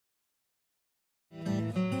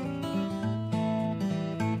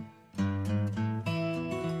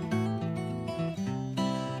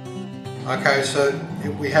Okay, so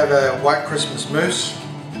we have a white Christmas mousse.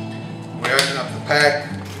 We open up the pack.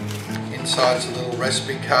 Inside's a little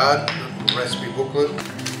recipe card, a little recipe booklet,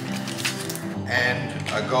 and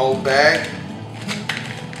a gold bag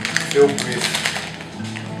filled with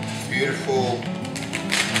beautiful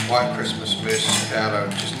white Christmas mousse powder.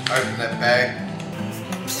 Just open that bag.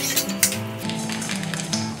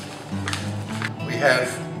 We have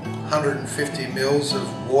 150 mils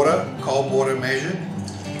of water, cold water measured.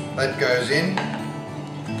 That goes in,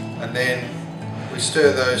 and then we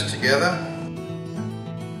stir those together.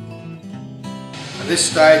 At this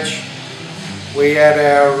stage we add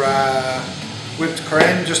our whipped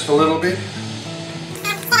cream, just a little bit.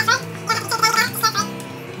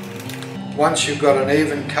 Once you've got an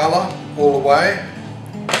even colour all the way,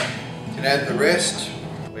 you can add the rest.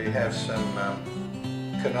 We have some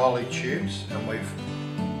cannoli tubes, and we've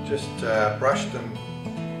just brushed them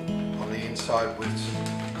on the inside with some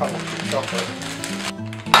cotton chocolate.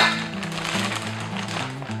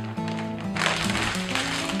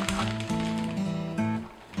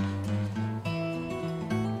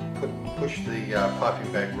 Push the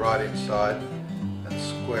piping bag right inside and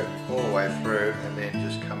squirt all the way through, and then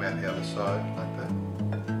just come out the other side like that.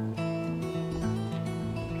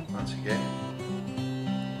 Once again.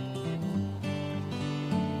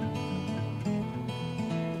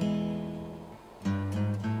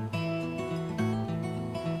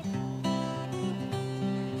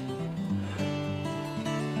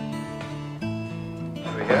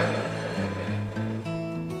 There we go.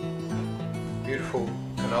 Beautiful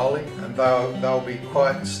cannoli, and they'll be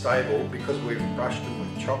quite stable because we've brushed them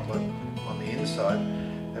with chocolate on the inside.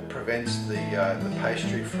 It prevents the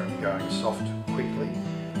pastry from going soft quickly,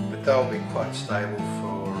 but they'll be quite stable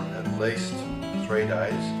for at least 3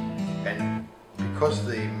 days. And because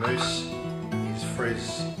the mousse is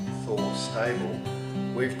freeze-thaw stable,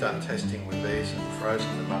 we've done testing with these and frozen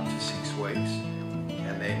them up to 6 weeks,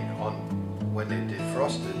 and then when they're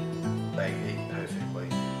defrosted, they eat perfectly.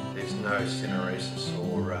 There's no syneresis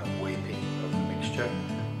or weeping of the mixture,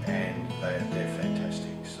 and they're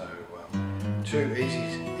fantastic. So 2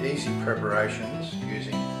 easy preparations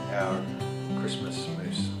using our Christmas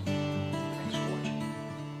mousse.